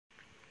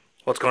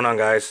What's going on,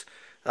 guys?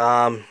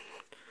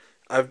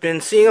 I've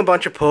been seeing a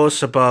bunch of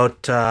posts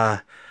about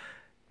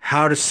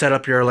how to set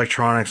up your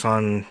electronics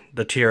on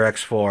the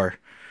TRX4,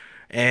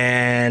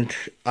 and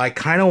I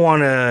kind of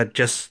want to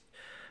just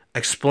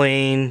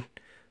explain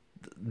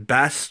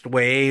best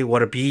way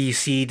what a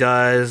BEC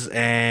does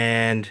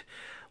and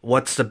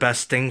what's the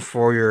best thing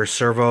for your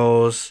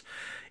servos,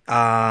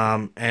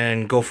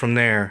 and go from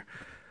there.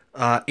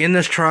 In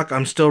this truck,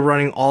 I'm still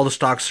running all the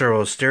stock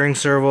servos, steering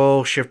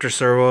servo, shifter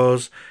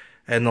servos,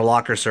 and the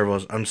locker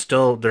servos.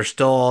 They're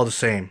still all the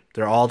same.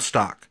 They're all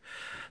stock.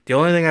 The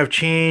only thing I've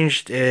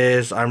changed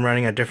is I'm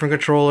running a different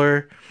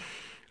controller.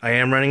 I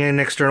am running an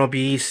external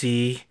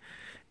BEC,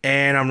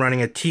 and I'm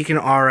running a Tekin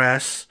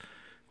RS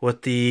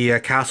with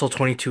the Castle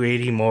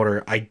 2280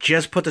 motor. I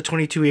just put the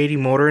 2280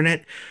 motor in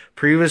it.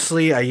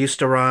 Previously, I used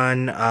to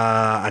run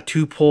a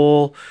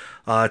two-pole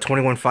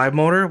 21.5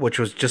 motor, which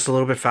was just a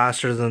little bit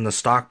faster than the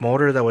stock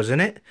motor that was in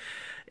it.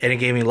 And it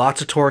gave me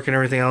lots of torque and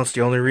everything else.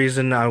 The only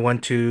reason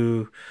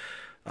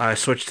I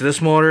switched to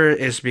this motor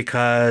is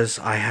because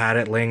I had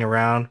it laying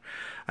around.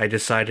 I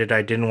decided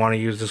I didn't want to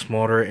use this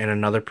motor in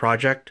another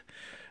project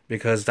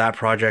because that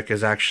project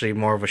is actually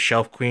more of a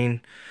shelf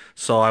queen.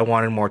 So I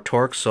wanted more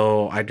torque,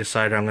 so I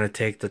decided I'm going to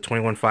take the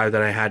 21.5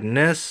 that I had in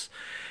this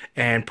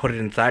and put it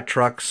into that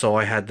truck. So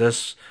I had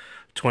this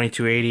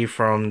 2280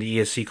 from the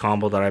ESC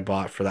combo that I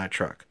bought for that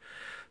truck.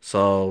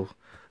 So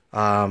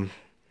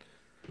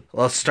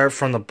let's start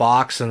from the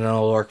box and then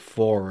I'll work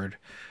forward.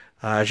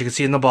 As you can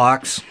see in the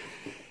box,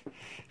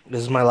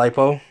 this is my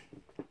LiPo.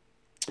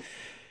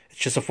 It's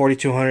just a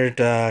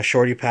 4200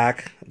 shorty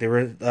pack.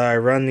 I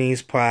run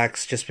these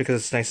packs just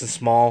because it's nice and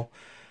small.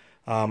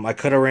 I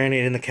could have ran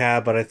it in the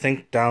cab, but I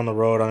think down the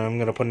road I'm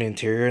going to put an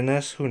interior in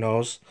this. Who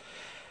knows?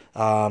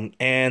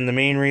 And the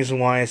main reason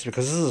why is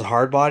because this is a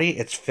hard body.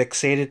 It's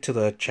fixated to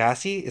the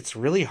chassis. It's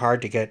really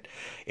hard to get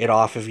it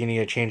off if you need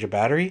to change a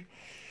battery.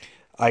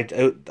 I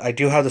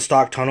do have the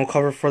stock tonneau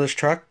cover for this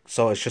truck,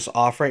 so it's just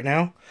off right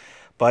now.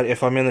 But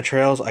if I'm in the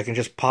trails, I can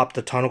just pop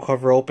the tonneau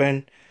cover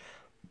open,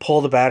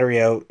 pull the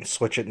battery out, and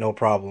switch it no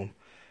problem.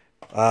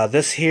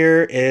 This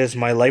here is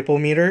my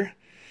LiPo meter.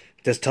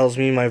 This tells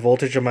me my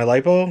voltage of my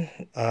LiPo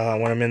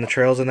when I'm in the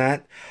trails and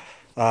that.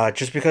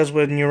 Just because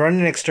when you run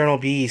an external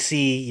BEC,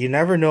 you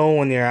never know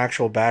when your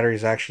actual battery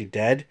is actually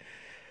dead.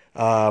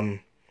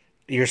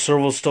 Your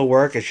servos still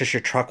work, it's just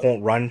your truck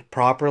won't run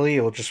properly.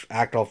 It will just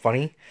act all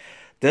funny.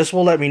 This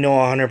will let me know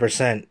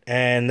 100%,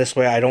 and this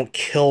way I don't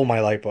kill my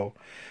LiPo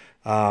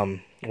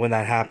when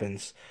that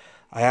happens.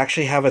 I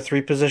actually have a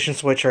 3-position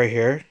switch right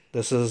here.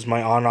 This is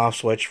my on-off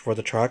switch for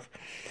the truck.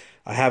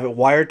 I have it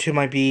wired to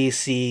my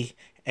BEC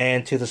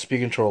and to the speed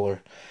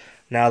controller.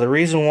 Now, the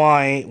reason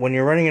why, when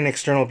you're running an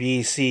external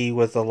BEC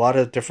with a lot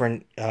of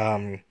different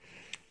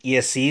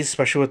ESCs,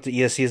 especially with the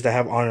ESCs that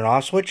have on and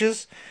off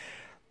switches,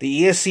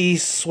 the ESC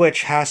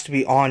switch has to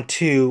be on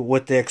too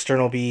with the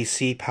external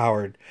BEC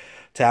powered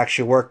to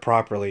actually work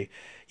properly.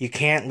 You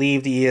can't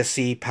leave the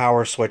ESC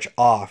power switch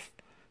off.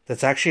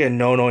 That's actually a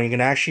no-no. You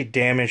can actually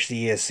damage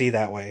the ESC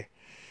that way.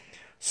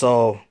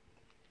 So,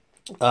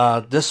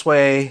 this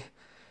way,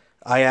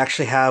 I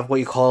actually have what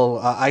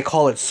I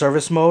call it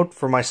service mode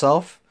for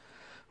myself,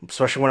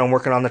 especially when I'm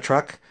working on the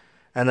truck,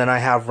 and then I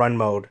have run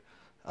mode.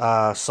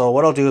 So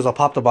what I'll do is I'll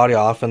pop the body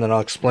off and then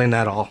I'll explain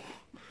that all.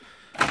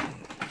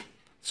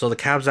 So the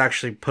cab's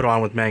actually put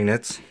on with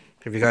magnets,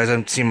 if you guys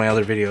haven't seen my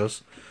other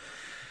videos.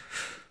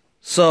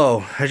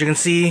 So, as you can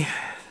see,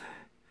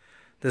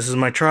 this is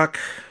my truck.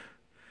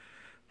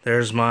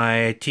 There's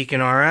my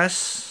Tekin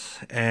RS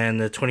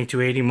and the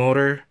 2280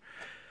 motor.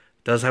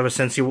 It does have a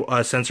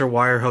sensor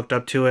wire hooked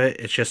up to it.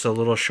 It's just a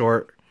little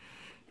short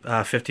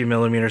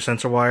 50mm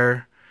sensor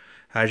wire.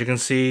 As you can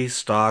see,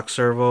 stock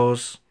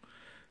servos.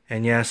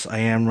 And yes, I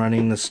am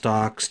running the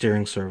stock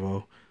steering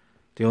servo.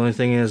 The only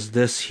thing is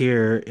this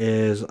here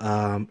is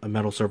a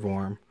metal servo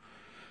arm.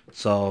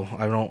 So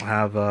I don't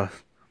have a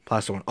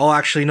plastic one. Oh,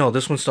 actually no,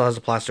 this one still has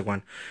a plastic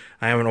one.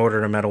 I haven't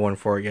ordered a metal one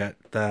for it yet.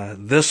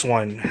 This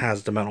one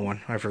has the metal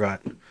one. I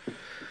forgot.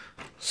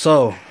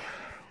 So,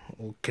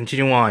 we'll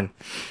continue on.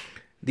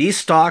 These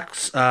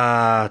stocks,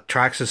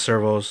 trx4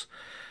 servos,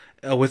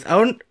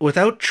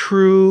 without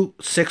true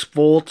 6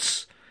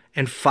 volts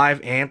and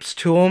 5 amps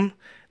to them,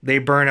 they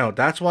burn out.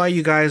 That's why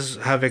you guys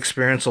have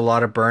experienced a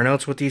lot of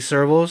burnouts with these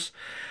servos.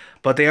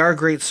 But they are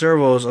great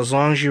servos as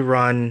long as you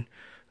run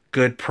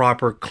good,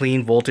 proper,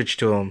 clean voltage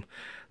to them.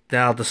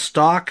 Now, the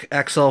stock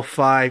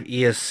XL5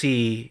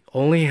 ESC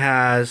only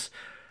has,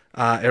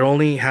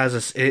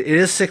 it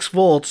is 6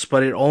 volts,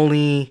 but it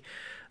only,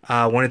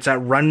 when it's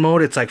at run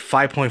mode, it's like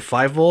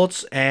 5.5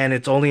 volts, and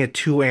it's only a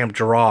 2 amp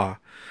draw.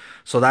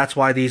 So that's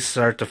why these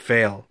start to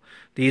fail.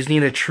 These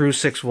need a true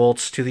 6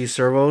 volts to these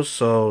servos,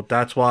 so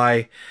that's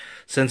why,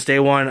 since day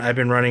one, I've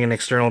been running an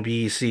external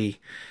BEC.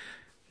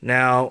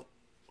 Now,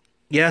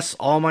 yes,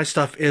 all my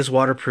stuff is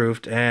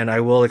waterproofed, and I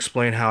will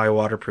explain how I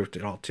waterproofed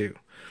it all too.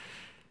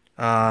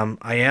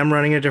 I am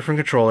running a different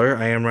controller.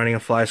 I am running a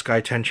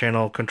FlySky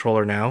 10-channel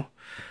controller now.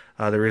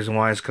 The reason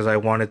why is because I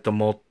wanted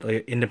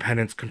the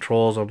independent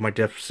controls of my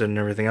diffs and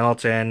everything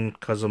else, and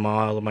because of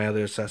all of my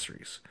other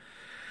accessories.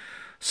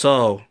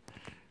 So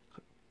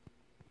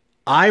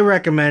I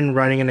recommend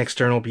running an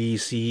external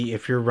BEC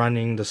if you're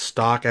running the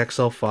stock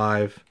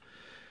XL5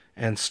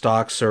 and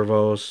stock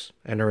servos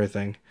and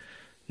everything.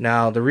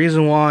 Now, the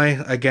reason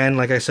why, again,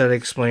 like I said, I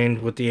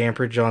explained with the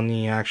amperage on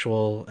the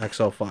actual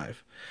XL5.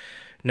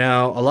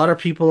 Now, a lot of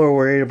people are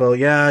worried about,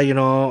 yeah, you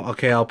know,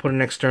 okay, I'll put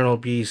an external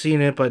BEC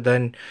in it, but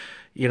then,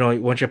 you know,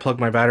 once you plug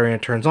my battery in,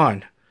 it turns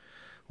on.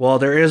 Well,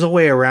 there is a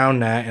way around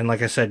that, and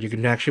like I said, you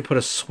can actually put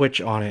a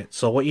switch on it.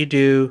 So what you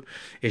do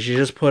is you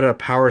just put a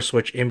power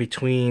switch in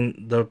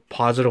between the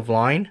positive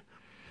line.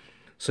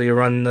 So you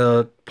run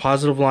the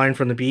positive line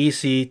from the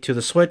BEC to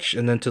the switch,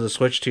 and then to the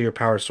switch to your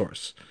power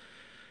source.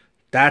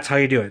 That's how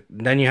you do it.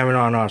 Then you have an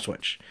on-off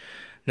switch.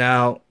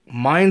 Now,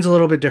 mine's a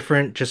little bit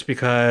different just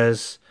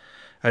because,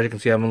 as you can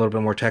see, I'm a little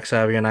bit more tech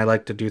savvy and I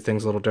like to do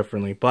things a little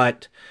differently.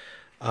 But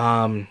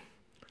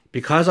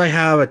because I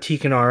have a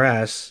Tekin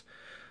RS,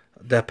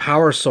 the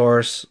power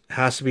source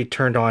has to be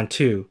turned on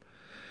too.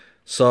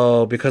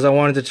 So because I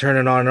wanted to turn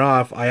it on and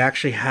off, I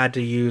actually had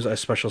to use a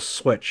special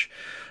switch.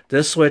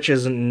 This switch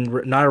is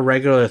not a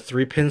regular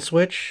 3-pin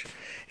switch.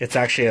 It's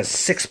actually a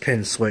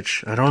 6-pin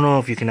switch. I don't know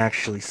if you can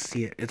actually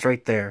see it. It's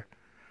right there.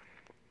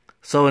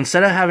 So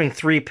instead of having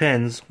 3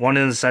 pins, 1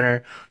 in the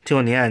center, 2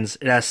 on the ends,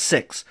 it has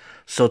 6.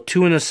 So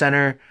 2 in the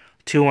center,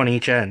 2 on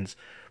each ends.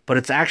 But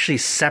it's actually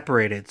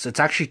separated. So it's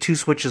actually 2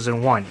 switches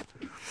in one.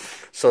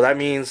 So that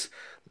means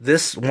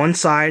this one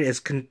side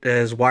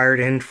is wired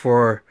in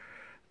for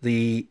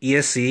the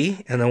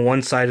ESC, and then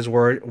one side is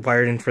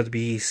wired in for the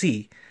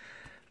BEC.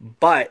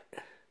 But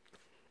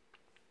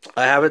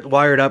I have it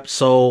wired up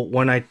so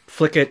when I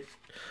flick it,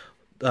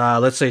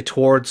 let's say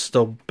towards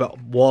the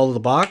wall of the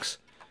box,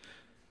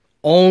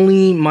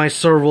 only my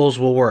servos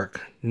will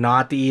work,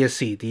 not the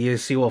ESC. The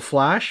ESC will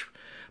flash,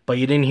 but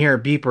you didn't hear a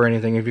beep or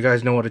anything. If you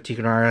guys know what a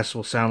Tekin RS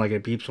will sound like,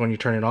 it beeps when you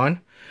turn it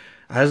on.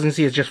 As you can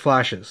see, it just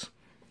flashes.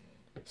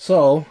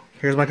 So,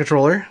 here's my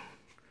controller.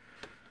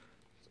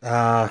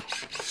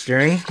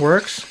 Steering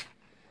works.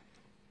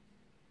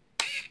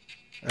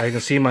 As you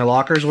can see, my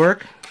lockers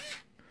work.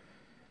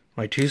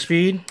 My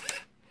 2-speed.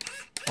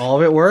 All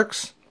of it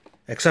works.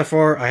 Except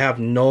for I have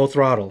no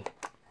throttle.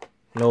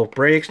 No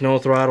brakes, no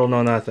throttle,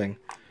 no nothing.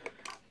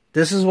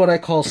 This is what I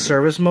call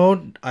service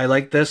mode. I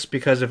like this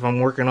because if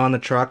I'm working on the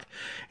truck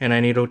and I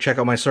need to check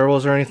out my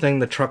servos or anything,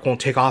 the truck won't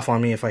take off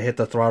on me if I hit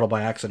the throttle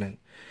by accident.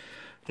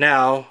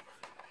 Now,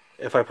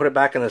 if I put it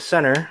back in the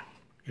center,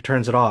 it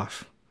turns it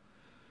off.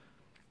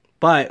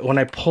 But when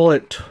I pull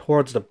it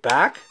towards the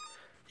back,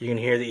 you can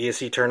hear the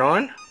ESC turn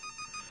on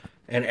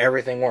and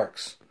everything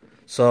works.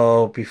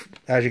 So,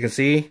 as you can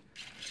see,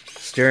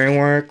 steering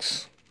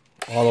works,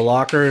 all the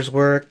lockers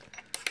work,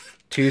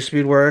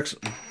 2-speed works,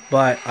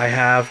 but I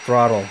have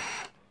throttle.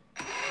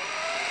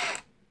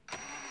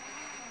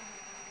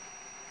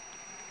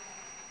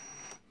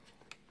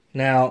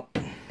 Now,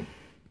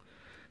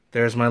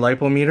 there's my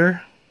LiPo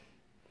meter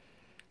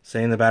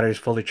saying the battery is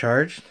fully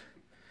charged,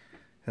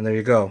 and there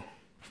you go.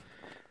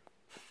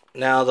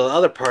 Now, the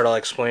other part I'll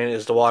explain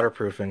is the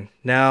waterproofing.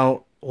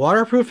 Now,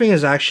 waterproofing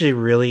is actually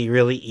really,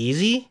 really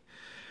easy.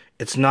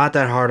 It's not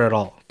that hard at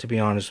all, to be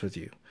honest with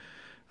you.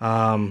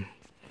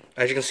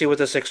 As you can see with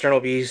this external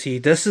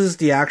BEC, this is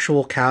the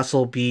actual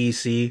Castle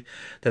BEC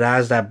that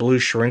has that blue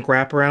shrink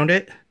wrap around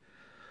it.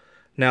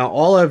 Now,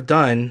 all I've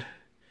done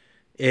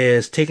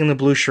is taken the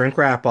blue shrink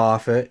wrap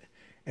off it,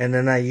 and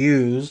then I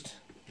used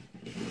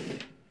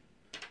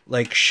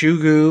like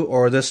shoe goo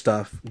or this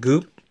stuff,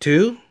 goop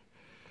too,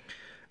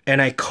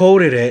 and I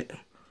coated it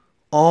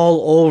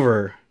all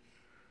over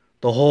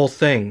the whole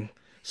thing.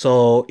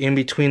 So in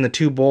between the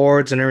 2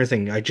 boards and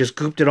everything, I just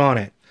gooped it on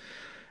it.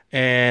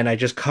 And I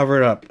just cover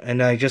it up.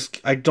 And I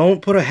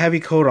don't put a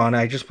heavy coat on it.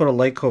 I just put a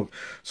light coat.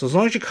 So as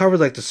long as you cover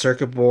like the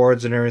circuit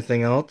boards and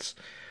everything else,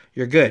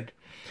 you're good.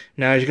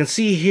 Now as you can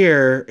see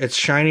here, it's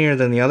shinier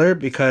than the other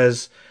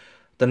because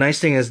the nice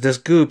thing is this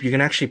goop, you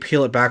can actually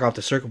peel it back off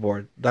the circuit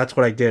board. That's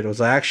what I did,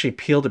 was I actually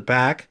peeled it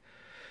back.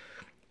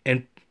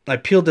 And I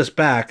peeled this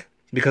back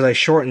because I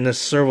shortened this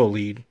servo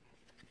lead.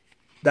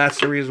 That's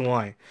the reason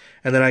why.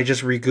 And then I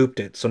just re-gooped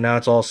it. So now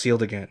it's all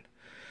sealed again.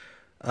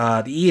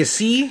 The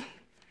ESC,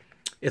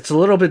 it's a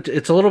little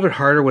bit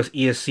harder with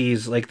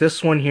ESCs. Like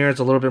this one here is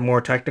a little bit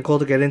more technical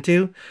to get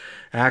into.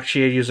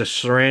 Actually, I use a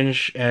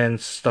syringe and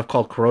stuff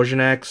called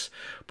Corrosion X,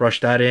 brush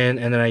that in,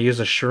 and then I use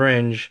a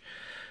syringe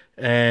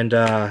and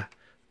a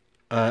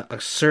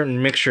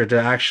certain mixture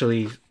to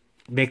actually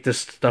make this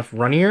stuff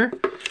runnier.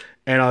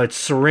 And I'd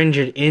syringe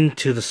it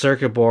into the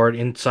circuit board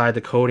inside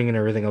the coating and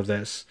everything of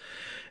this.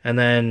 And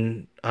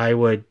then I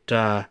would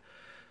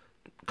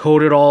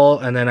coat it all,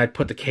 and then I'd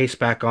put the case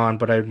back on,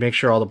 but I'd make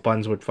sure all the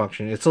buttons would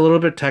function. It's a little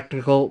bit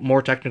technical,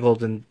 more technical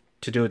than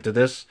to do it to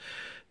this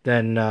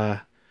than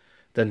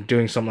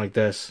doing something like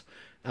this.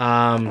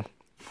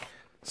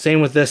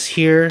 Same with this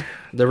here,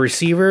 the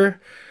receiver.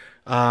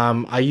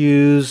 I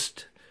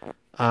used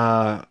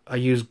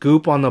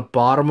goop on the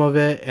bottom of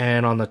it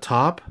and on the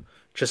top,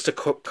 just to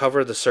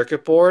cover the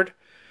circuit board.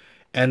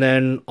 And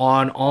then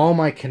on all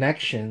my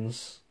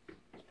connections,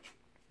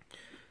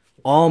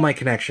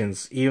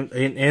 even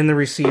in the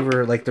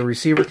receiver, like the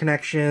receiver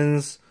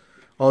connections,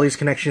 all these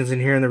connections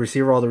in here in the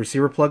receiver, all the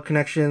receiver plug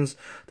connections,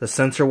 the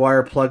sensor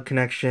wire plug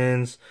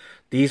connections,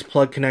 these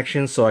plug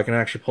connections, so I can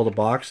actually pull the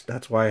box.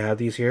 That's why I have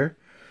these here.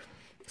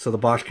 So the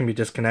box can be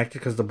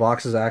disconnected because the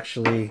box is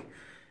actually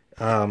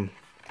mounted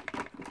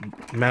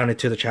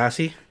to the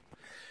chassis.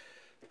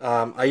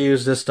 I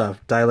use this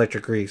stuff,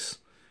 dielectric grease.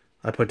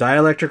 I put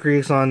dielectric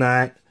grease on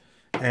that,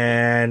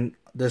 and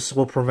this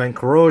will prevent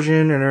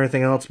corrosion and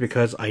everything else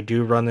because I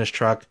do run this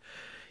truck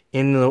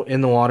in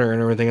the water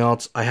and everything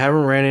else. I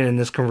haven't ran it in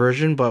this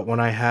conversion, but when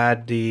I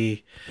had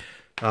the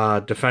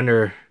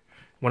Defender,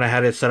 when I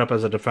had it set up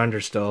as a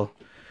Defender still,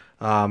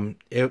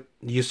 it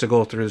used to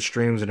go through the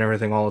streams and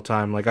everything all the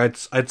time. Like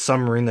I'd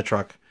submarine the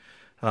truck.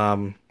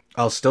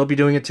 I'll still be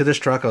doing it to this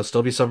truck. I'll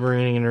still be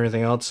submarining and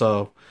everything else.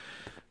 So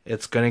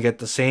it's gonna get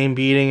the same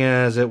beating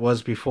as it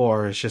was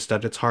before. It's just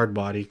that it's hard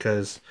body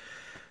because,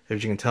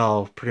 as you can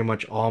tell, pretty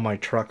much all my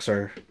trucks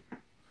are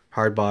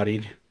hard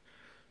bodied,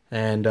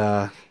 and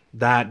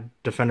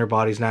that Defender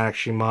body is not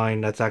actually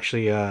mine. That's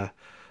actually a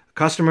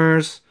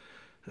customer's.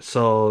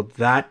 So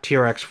that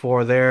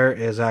TRX4 there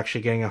is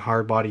actually getting a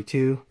hard body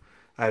too.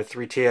 I have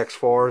 3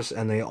 TX4s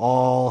and they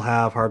all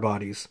have hard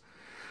bodies.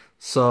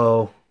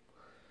 So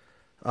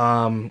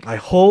I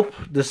hope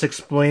this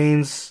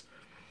explains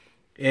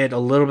it a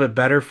little bit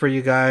better for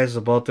you guys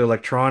about the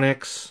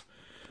electronics.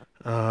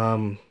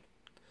 You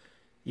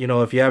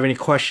know, if you have any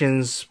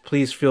questions,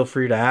 please feel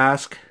free to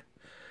ask.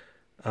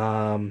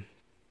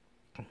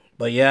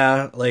 But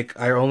yeah, like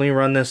I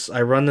run this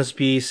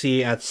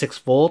BEC at 6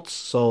 volts,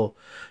 so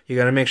you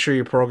got to make sure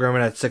you program it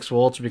at 6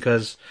 volts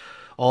because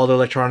all the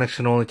electronics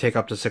can only take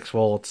up to 6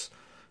 volts.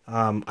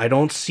 I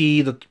don't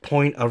see the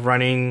point of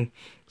running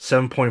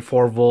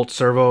 7.4 volt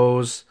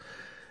servos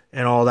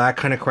and all that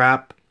kind of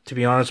crap. To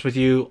be honest with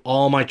you,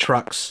 all my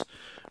trucks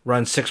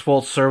run 6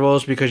 volt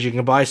servos because you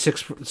can buy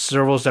 6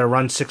 servos that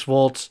run 6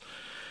 volts,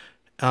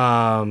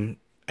 and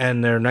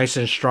they're nice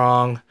and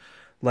strong.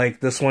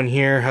 Like this one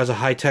here has a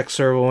high-tech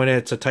servo in it.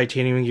 It's a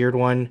titanium geared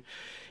one.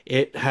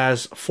 It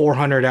has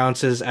 400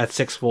 ounces at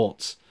 6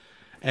 volts.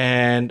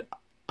 And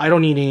I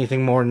don't need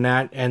anything more than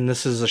that. And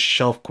this is a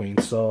shelf queen.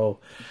 So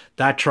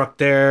that truck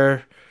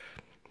there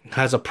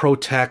has a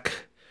ProTech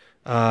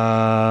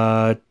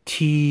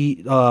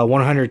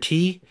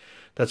T100T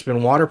that's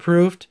been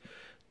waterproofed.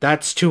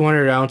 That's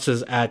 200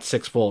 ounces at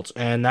 6 volts.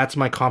 And that's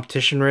my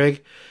competition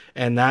rig.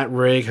 And that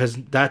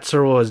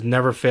servo has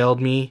never failed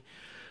me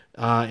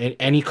in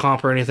any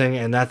comp or anything,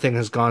 and that thing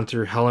has gone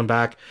through hell and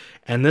back.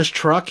 And this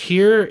truck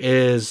here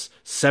is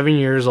 7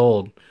 years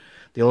old.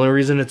 The only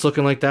reason it's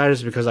looking like that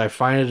is because I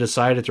finally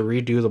decided to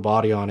redo the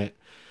body on it,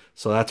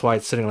 so that's why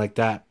it's sitting like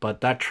that.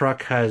 But that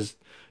truck has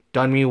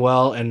done me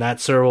well, and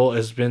that servo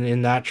has been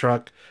in that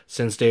truck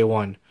since day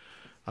one.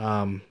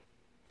 You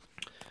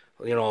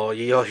know,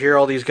 you'll hear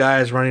all these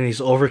guys running these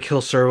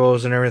overkill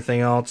servos and everything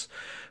else,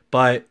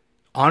 but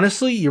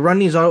honestly, you run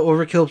these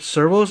overkill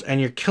servos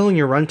and you're killing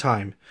your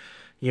runtime.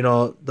 You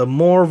know, the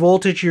more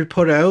voltage you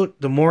put out,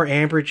 the more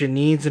amperage it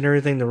needs and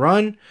everything to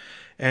run,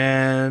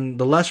 and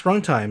the less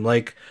runtime.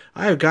 Like,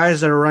 I have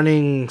guys that are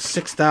running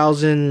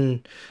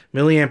 6,000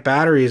 milliamp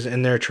batteries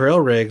in their trail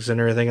rigs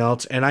and everything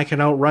else, and I can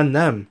outrun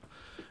them.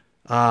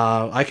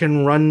 I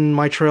can run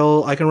a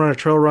trail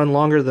run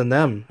longer than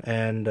them,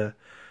 and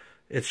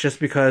it's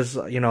just because,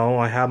 you know,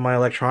 I have my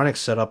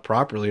electronics set up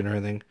properly and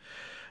everything.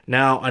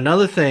 Now,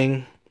 another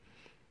thing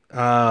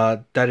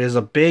that is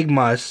a big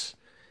must,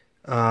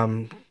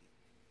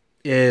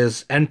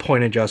 is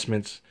endpoint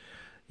adjustments.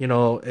 You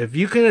know, if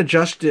you can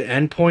adjust the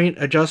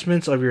endpoint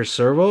adjustments of your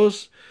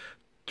servos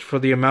for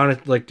the amount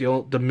of, like,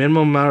 the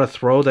minimum amount of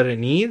throw that it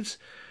needs,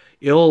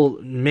 it'll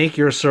make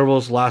your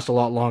servos last a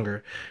lot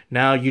longer.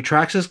 Now, you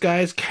Traxxas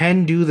guys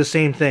can do the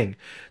same thing.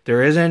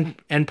 There is an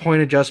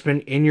endpoint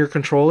adjustment in your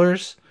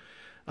controllers.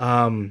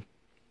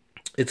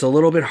 It's a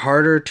little bit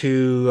harder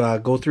to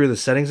go through the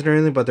settings and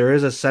everything, but there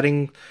is a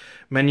setting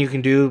menu you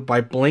can do by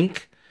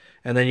blink,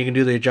 and then you can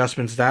do the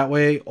adjustments that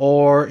way.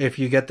 Or if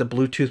you get the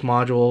Bluetooth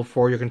module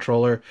for your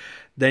controller,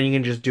 then you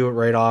can just do it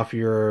right off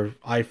your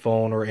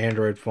iPhone or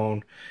Android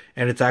phone,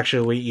 and it's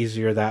actually way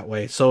easier that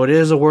way. So it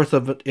is worth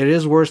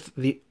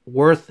the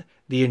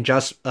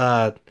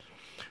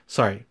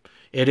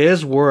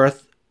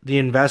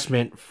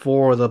investment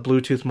for the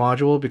Bluetooth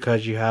module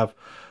because you have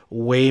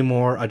way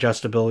more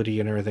adjustability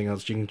and everything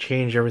else. You can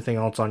change everything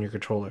else on your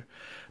controller.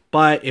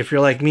 But if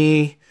you're like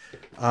me,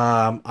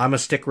 I'm a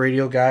stick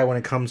radio guy when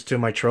it comes to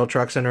my trail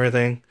trucks and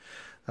everything.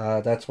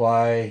 That's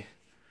why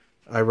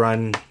I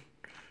run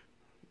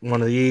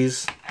one of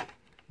these.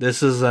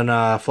 This is an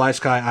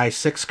FlySky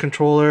i6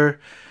 controller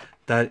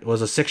that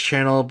was a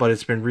 6-channel, but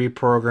it's been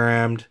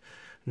reprogrammed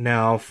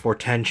now for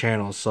 10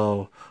 channels.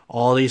 So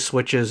all these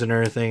switches and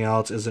everything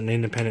else is an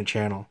independent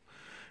channel.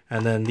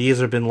 And then these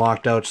have been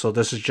locked out, so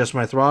this is just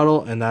my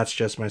throttle, and that's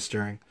just my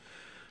steering.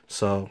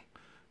 So,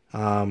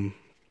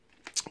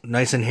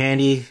 nice and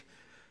handy,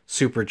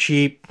 super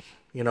cheap.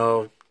 You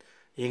know,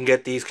 you can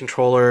get these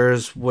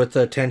controllers with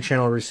a 10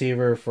 channel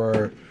receiver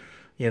for,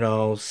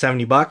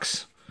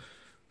 $70.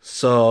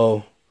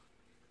 So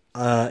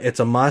it's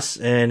a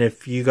must. And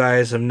if you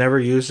guys have never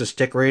used a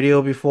stick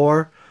radio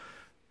before,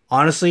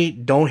 honestly,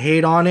 don't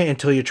hate on it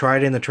until you try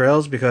it in the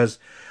trails, because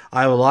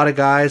I have a lot of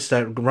guys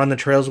that run the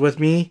trails with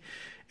me,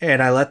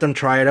 and I let them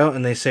try it out,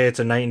 and they say it's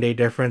a night and day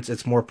difference.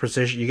 It's more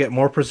precision. You get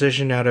more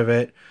precision out of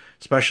it,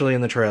 especially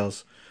in the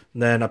trails,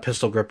 than a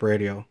pistol grip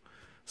radio.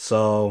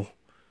 So,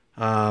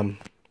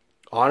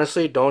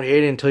 honestly, don't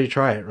hate it until you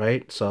try it,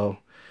 right? So,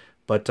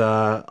 but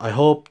I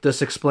hope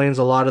this explains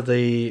a lot of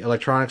the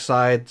electronic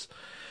sides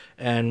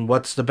and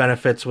what's the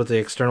benefits with the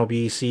external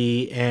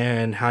BEC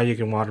and how you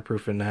can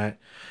waterproof in that.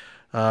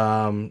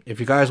 If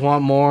you guys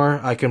want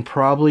more, I can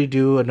probably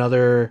do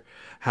another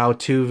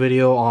how-to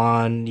video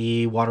on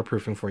the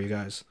waterproofing for you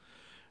guys.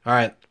 All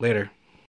right, later.